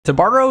To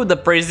borrow the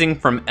phrasing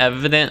from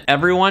Evident,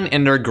 everyone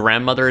and their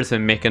grandmother has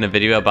been making a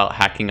video about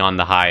hacking on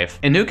the Hive.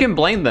 And who can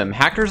blame them?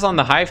 Hackers on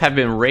the Hive have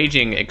been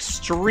raging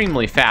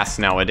extremely fast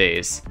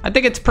nowadays. I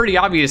think it's pretty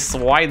obvious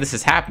why this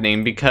is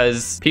happening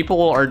because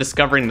people are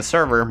discovering the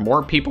server,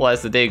 more people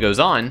as the day goes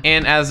on,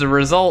 and as a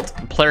result,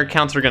 player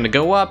counts are going to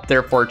go up,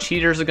 therefore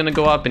cheaters are going to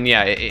go up, and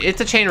yeah,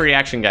 it's a chain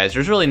reaction, guys.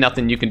 There's really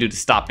nothing you can do to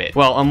stop it.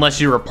 Well, unless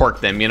you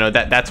report them, you know,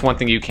 that's one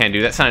thing you can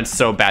do. That sounds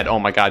so bad. Oh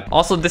my god.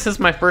 Also, this is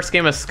my first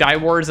game of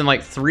Skywars in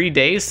like 3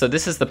 days, so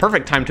this is the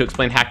perfect time to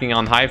explain hacking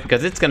on Hive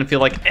because it's gonna feel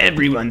like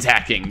everyone's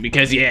hacking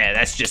because yeah,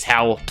 that's just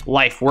how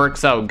life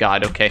works. Oh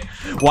god, okay.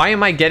 Why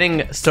am I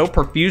getting so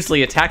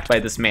profusely attacked by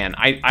this man?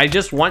 I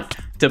just want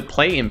to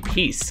play in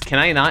peace. Can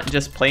I not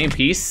just play in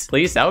peace?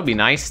 Please, that would be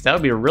nice. That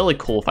would be really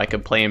cool if I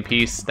could play in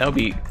peace. That would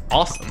be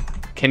awesome.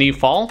 Can he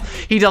fall?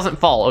 He doesn't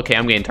fall. Okay,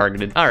 I'm getting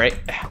targeted. All right.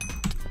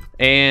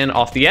 And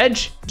off the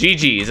edge,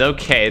 GG's,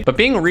 okay. But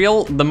being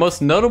real, the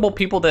most notable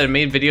people that have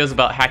made videos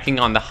about hacking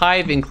on the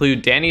Hive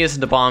include Danius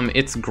the Bomb,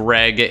 It's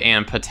Greg,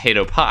 and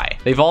Potato Pie.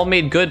 They've all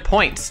made good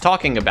points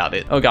talking about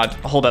it. Oh god,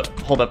 hold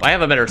up. I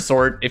have a better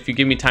sword. If you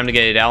give me time to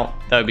get it out,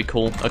 that would be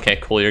cool. Okay,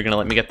 cool, you're gonna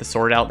let me get the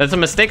sword out. That's a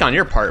mistake on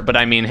your part, but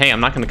I mean, hey,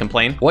 I'm not gonna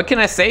complain. What can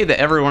I say that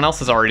everyone else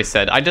has already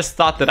said? I just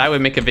thought that I would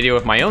make a video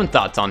with my own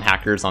thoughts on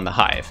hackers on the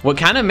Hive. What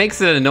kind of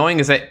makes it annoying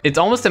is that it's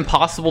almost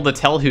impossible to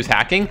tell who's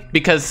hacking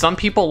because some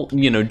people,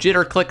 you know, jitter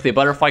click, they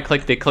butterfly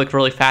click, they click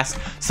really fast.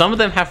 Some of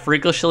them have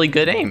freakishly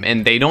good aim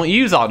and they don't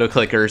use auto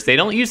clickers. They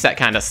don't use that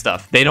kind of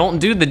stuff. They don't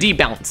do the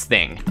debounce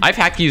thing. I've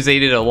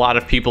accusated a lot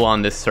of people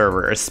on this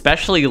server,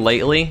 especially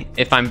lately,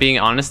 if I'm being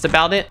honest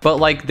about it, but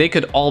like they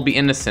could all be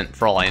innocent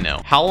for all I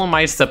know. How am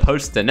I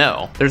supposed to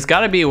know? There's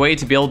gotta be a way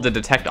to be able to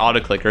detect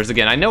auto clickers.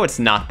 Again, I know it's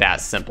not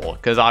that simple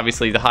because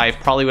obviously the Hive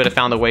probably would have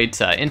found a way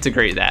to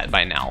integrate that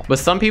by now. But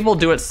some people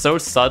do it so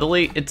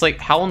subtly, it's like,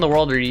 how in the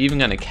world are you even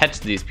gonna catch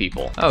these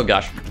people? Oh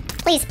gosh.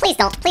 Please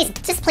don't. Please,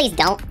 just please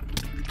don't.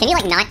 Can you,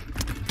 like, not?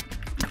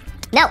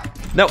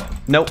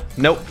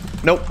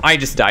 Nope, I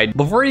just died.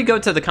 Before you go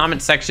to the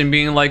comment section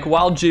being like,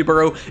 wow,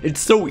 J-Bro, it's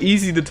so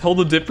easy to tell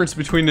the difference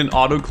between an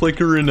auto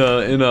clicker and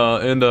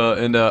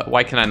a,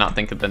 why can I not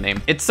think of the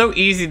name? It's so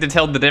easy to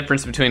tell the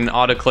difference between an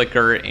auto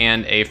clicker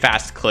and a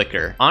fast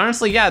clicker.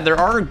 Honestly, yeah, there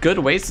are good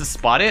ways to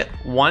spot it.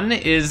 One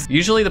is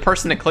usually the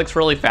person that clicks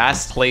really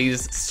fast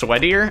plays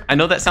sweatier. I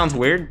know that sounds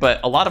weird, but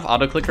a lot of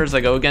auto clickers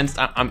I go against,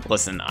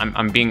 listen,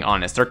 I'm being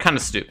honest, they're kind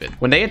of stupid.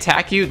 When they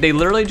attack you, they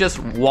literally just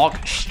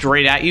walk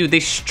straight at you. They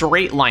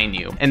straight line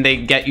you and they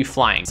get you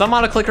flying. Some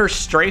auto clickers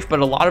strafe, but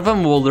a lot of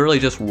them will literally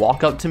just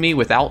walk up to me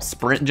without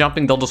sprint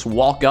jumping. They'll just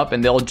walk up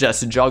and they'll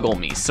just juggle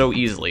me so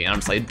easily. And I'm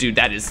just like, dude,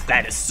 that is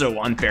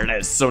so unfair. That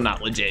is so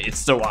not legit. It's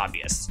so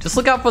obvious. Just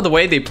look out for the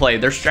way they play.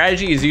 Their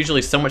strategy is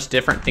usually so much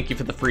different. Thank you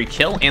for the free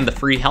kill and the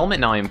free helmet.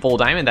 Now I am full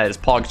diamond. That is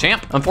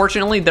PogChamp.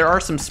 Unfortunately, there are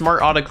some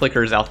smart auto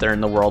clickers out there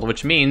in the world,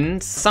 which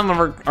means some of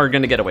them are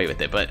going to get away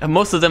with it, but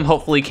most of them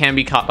hopefully can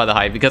be caught by the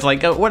Hive because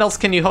like, what else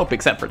can you hope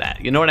except for that?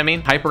 You know what I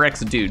mean?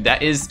 HyperX Dude,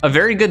 that is a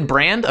very good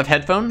brand of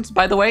headphones,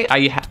 by the way.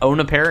 I own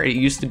a pair. It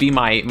used to be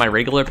my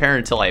regular pair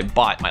until I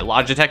bought my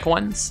Logitech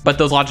ones, but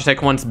those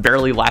Logitech ones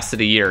barely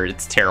lasted a year.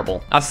 It's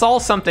terrible. I saw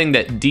something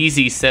that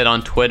DZ said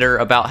on Twitter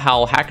about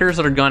how hackers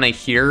are gonna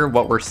hear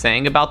what we're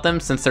saying about them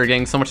since they're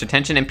getting so much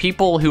attention, and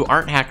people who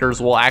aren't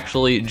hackers will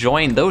actually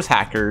join those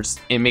hackers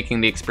in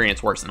making the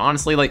experience worse. And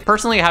honestly, like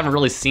personally, I haven't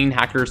really seen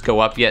hackers go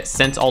up yet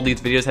since all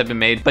these videos have been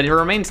made, but it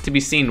remains to be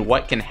seen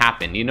what can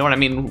happen. You know what I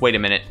mean? Wait a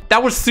minute.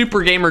 That was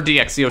Super Gamer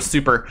DXO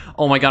Super.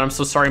 Oh my god, I'm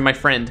so sorry, my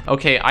friend.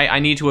 Okay, I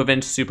need to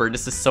avenge Super.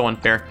 This is so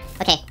unfair.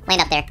 Okay,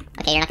 land up there.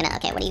 Okay, you're not gonna,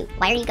 okay,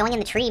 why are you going in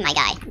the tree, my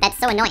guy? That's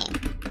so annoying.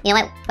 You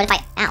know what if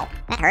ow,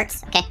 that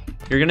hurts, okay.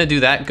 You're gonna do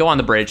that? Go on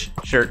the bridge.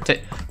 Sure,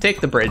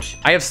 take the bridge.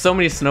 I have so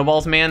many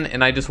snowballs, man,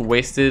 and I just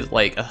wasted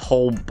like a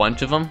whole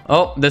bunch of them.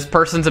 Oh, this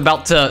person's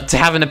about to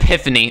have an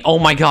epiphany. Oh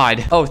my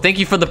god. Oh, thank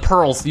you for the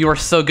pearls. You are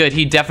so good.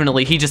 He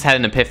just had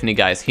an epiphany,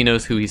 guys. He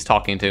knows who he's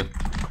talking to.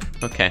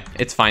 Okay,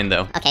 it's fine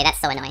though. Okay, that's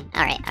so annoying.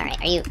 All right.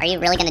 Are you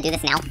really gonna do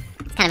this now?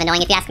 It's kind of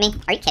annoying if you ask me.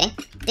 Are you kidding?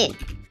 Dude,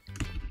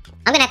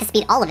 I'm gonna have to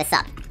speed all of this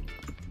up.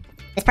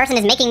 This person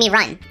is making me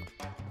run.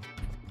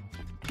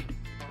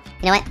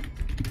 You know what?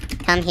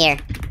 Come here.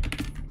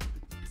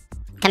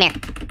 Come here.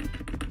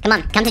 Come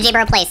on, come to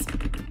J-Bro Place.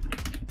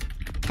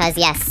 Cause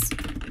yes.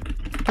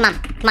 Come on,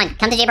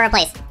 come to J-Bro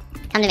Place.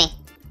 Come to me.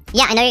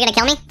 Yeah, I know you're gonna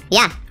kill me.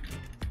 Yeah.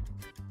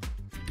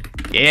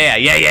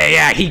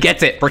 Yeah, he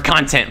gets it. For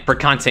content,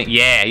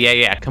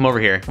 yeah. Come over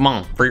here, come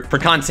on, for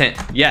content,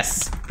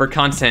 yes, for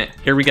content,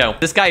 here we go.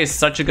 This guy is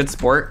such a good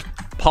sport.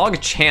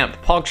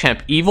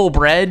 PogChamp, Evil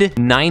Bread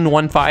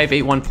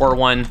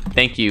 9158141.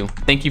 Thank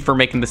you for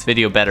making this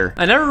video better.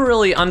 I never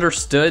really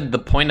understood the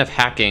point of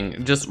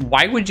hacking. Just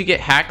why would you get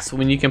hacks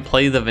when you can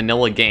play the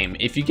vanilla game?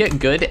 If you get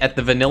good at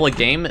the vanilla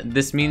game,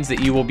 this means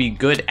that you will be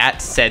good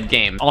at said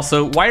game.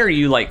 Also, why are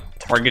you like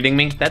targeting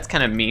me? That's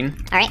kind of mean.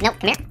 All right, nope,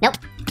 come here, nope.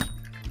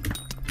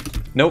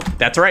 Nope,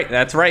 that's right,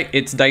 that's right.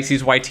 It's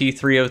Dicey's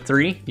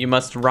YT303. You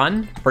must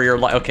run for your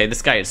life. Okay,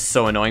 this guy is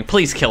so annoying.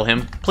 Please kill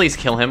him. Please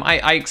kill him.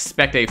 I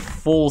expect a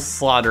full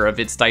slaughter of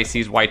It's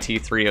Dicey's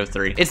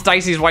YT303. It's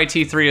Dicey's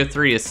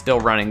YT303 is still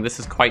running. This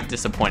is quite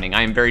disappointing.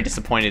 I am very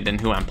disappointed in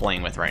who I'm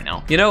playing with right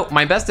now. You know,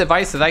 my best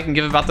advice that I can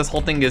give about this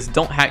whole thing is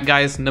don't hack,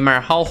 guys. No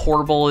matter how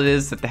horrible it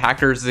is that the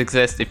hackers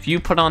exist, if you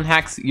put on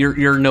hacks,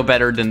 you're no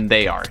better than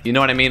they are. You know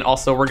what I mean?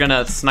 Also, we're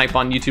gonna snipe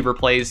on YouTuber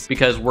plays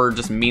because we're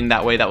just mean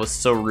that way. That was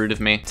so rude of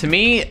me. To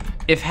me,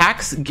 if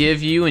hacks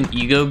give you an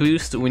ego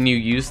boost when you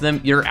use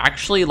them, you're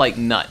actually like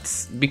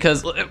nuts.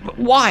 Because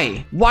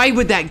why? Why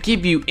would that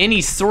give you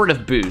any sort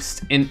of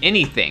boost in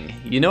anything?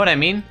 You know what I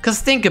mean?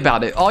 Because think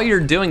about it. All you're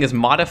doing is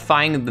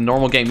modifying the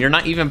normal game. You're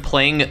not even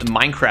playing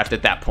Minecraft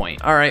at that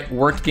point. All right,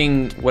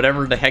 working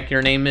whatever the heck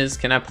your name is.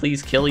 Can I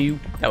please kill you?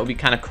 That would be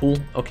kind of cool.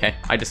 Okay,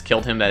 I just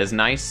killed him. That is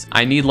nice.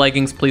 I need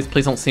leggings. Please,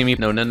 please don't see me.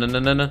 No, no, no, no,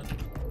 no, no.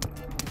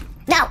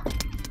 No!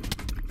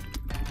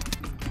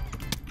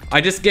 I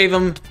just gave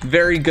him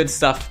very good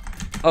stuff.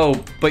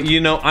 Oh, but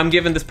you know, I'm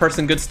giving this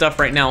person good stuff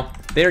right now.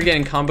 They're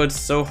getting comboed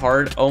so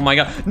hard. Oh my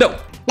god. No!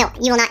 No,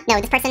 you will not. No,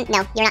 this person,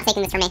 no, you're not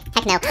taking this from me.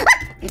 Heck no.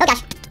 Oh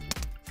gosh.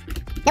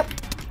 Nope.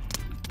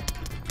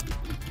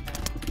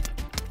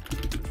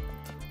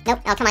 Nope.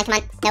 Oh, come on, come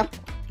on. Nope.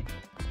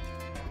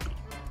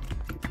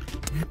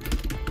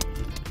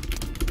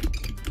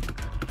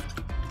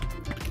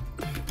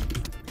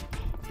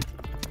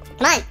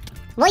 Come on.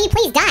 Will you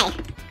please die?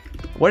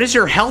 What is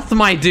your health,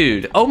 my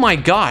dude? Oh my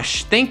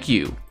gosh, thank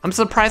you. I'm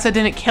surprised I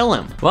didn't kill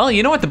him. Well,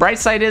 you know what the bright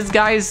side is,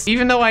 guys?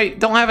 Even though I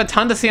don't have a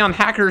ton to say on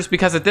hackers,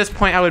 because at this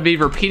point I would be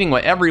repeating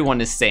what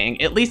everyone is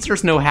saying, at least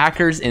there's no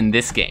hackers in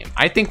this game.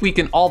 I think we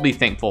can all be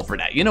thankful for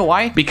that. You know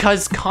why?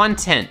 Because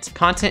content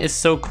is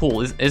so cool,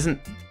 isn't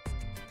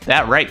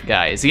that right,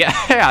 guys? Yeah,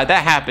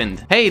 that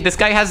happened. Hey, this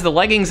guy has the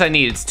leggings I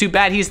need. It's too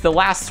bad he's the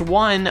last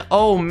one.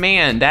 Oh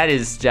man, that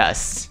is,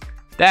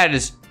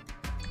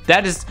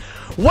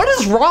 what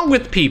is wrong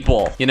with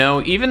people? You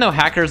know, even though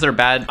hackers are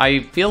bad,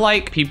 I feel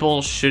like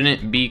people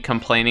shouldn't be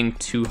complaining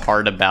too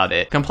hard about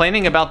it.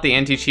 Complaining about the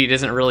anti-cheat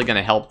isn't really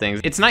gonna help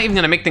things. It's not even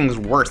gonna make things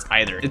worse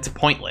either. It's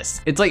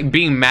pointless. It's like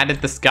being mad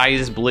at the sky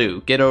is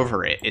blue. Get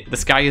over it. The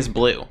sky is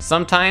blue.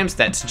 Sometimes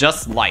that's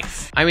just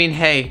life. I mean,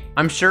 hey,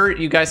 I'm sure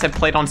you guys have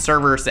played on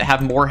servers that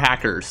have more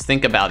hackers.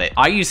 Think about it.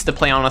 I used to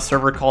play on a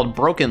server called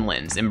Broken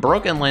Lens, and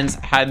Broken Lens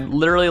had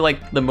literally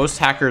like the most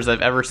hackers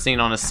I've ever seen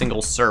on a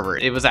single server.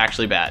 It was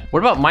actually bad.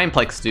 What about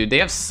Mineplex? Dude, they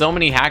have so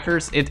many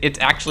hackers. It's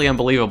actually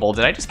unbelievable.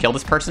 Did I just kill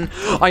this person?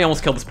 I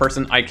almost killed this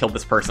person. I killed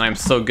this person. I'm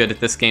so good at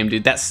this game,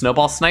 dude. That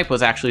snowball snipe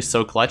was actually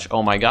so clutch.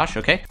 Oh my gosh.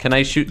 Okay, can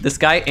I shoot this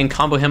guy and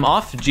combo him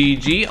off?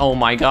 GG. Oh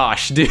my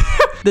gosh, dude.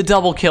 The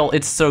double kill,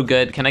 it's so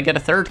good. Can I get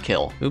a third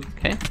kill? Oop,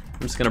 okay.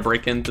 I'm just gonna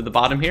break into the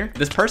bottom here.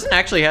 This person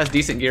actually has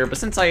decent gear, but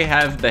since I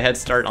have the head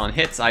start on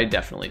hits, I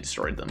definitely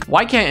destroyed them.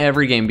 Why can't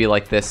every game be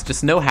like this?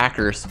 Just no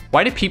hackers.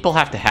 Why do people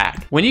have to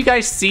hack? When you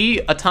guys see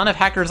a ton of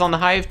hackers on the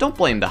Hive, don't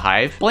blame the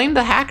Hive. Blame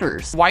the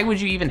hackers. Why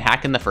would you even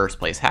hack in the first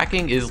place?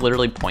 Hacking is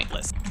literally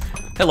pointless.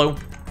 Hello.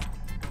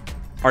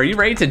 Are you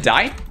ready to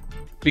die?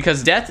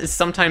 Because death is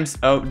sometimes,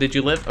 oh, did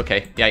you live?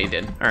 Okay, yeah, you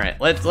did. All right,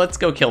 let's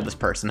go kill this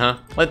person, huh?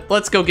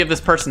 Let's go give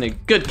this person a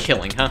good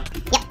killing, huh?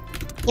 Yep.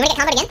 You wanna get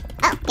comboed again?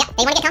 Oh, yeah,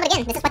 they wanna get comboed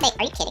again. This is what they,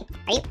 are you kidding?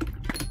 Are you?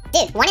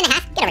 Dude,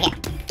 1.5? Get over here.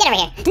 Get over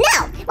here.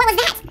 No! What was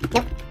that?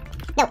 Nope.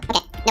 Nope,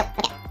 okay. Nope,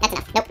 okay. That's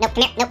enough. Nope, nope,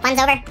 come here. Nope, fun's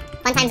over.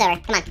 Fun time's over.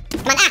 Come on.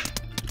 Come on, ah!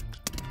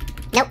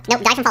 Nope,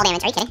 nope, die from fall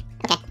damage. Are you kidding?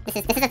 Okay, this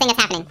is the thing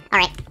that's happening. All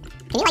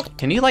right.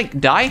 Can you like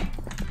die?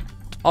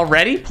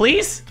 Already,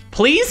 please?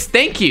 Please?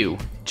 Thank you.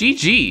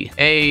 GG.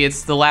 Hey,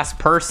 it's the last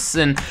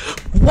person.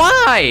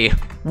 Why?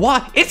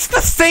 Why? It's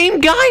the same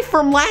guy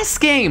from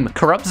last game.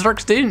 Corrupt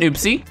Zerks did an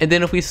oopsie. And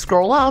then if we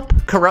scroll up,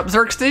 Corrupt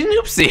Zerks did an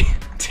oopsie.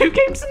 2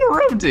 games in a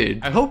row,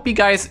 dude. I hope you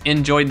guys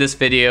enjoyed this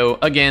video.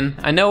 Again,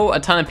 I know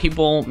a ton of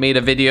people made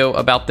a video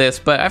about this,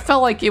 but I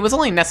felt like it was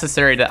only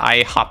necessary that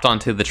I hopped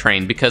onto the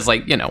train because,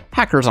 like, you know,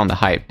 hackers on the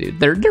Hive, dude.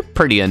 They're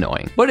pretty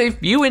annoying. But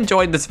if you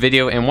enjoyed this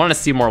video and want to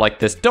see more like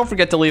this, don't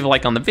forget to leave a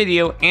like on the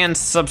video and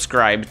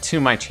subscribe to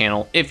my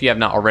channel if you have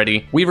not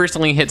already. We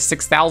recently hit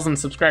 6,000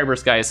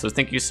 subscribers, guys, so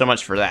thank you so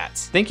much for that.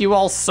 Thank you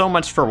all so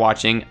much for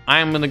watching.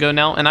 I'm gonna go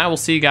now, and I will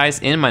see you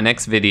guys in my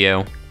next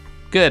video.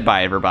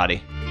 Goodbye,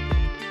 everybody.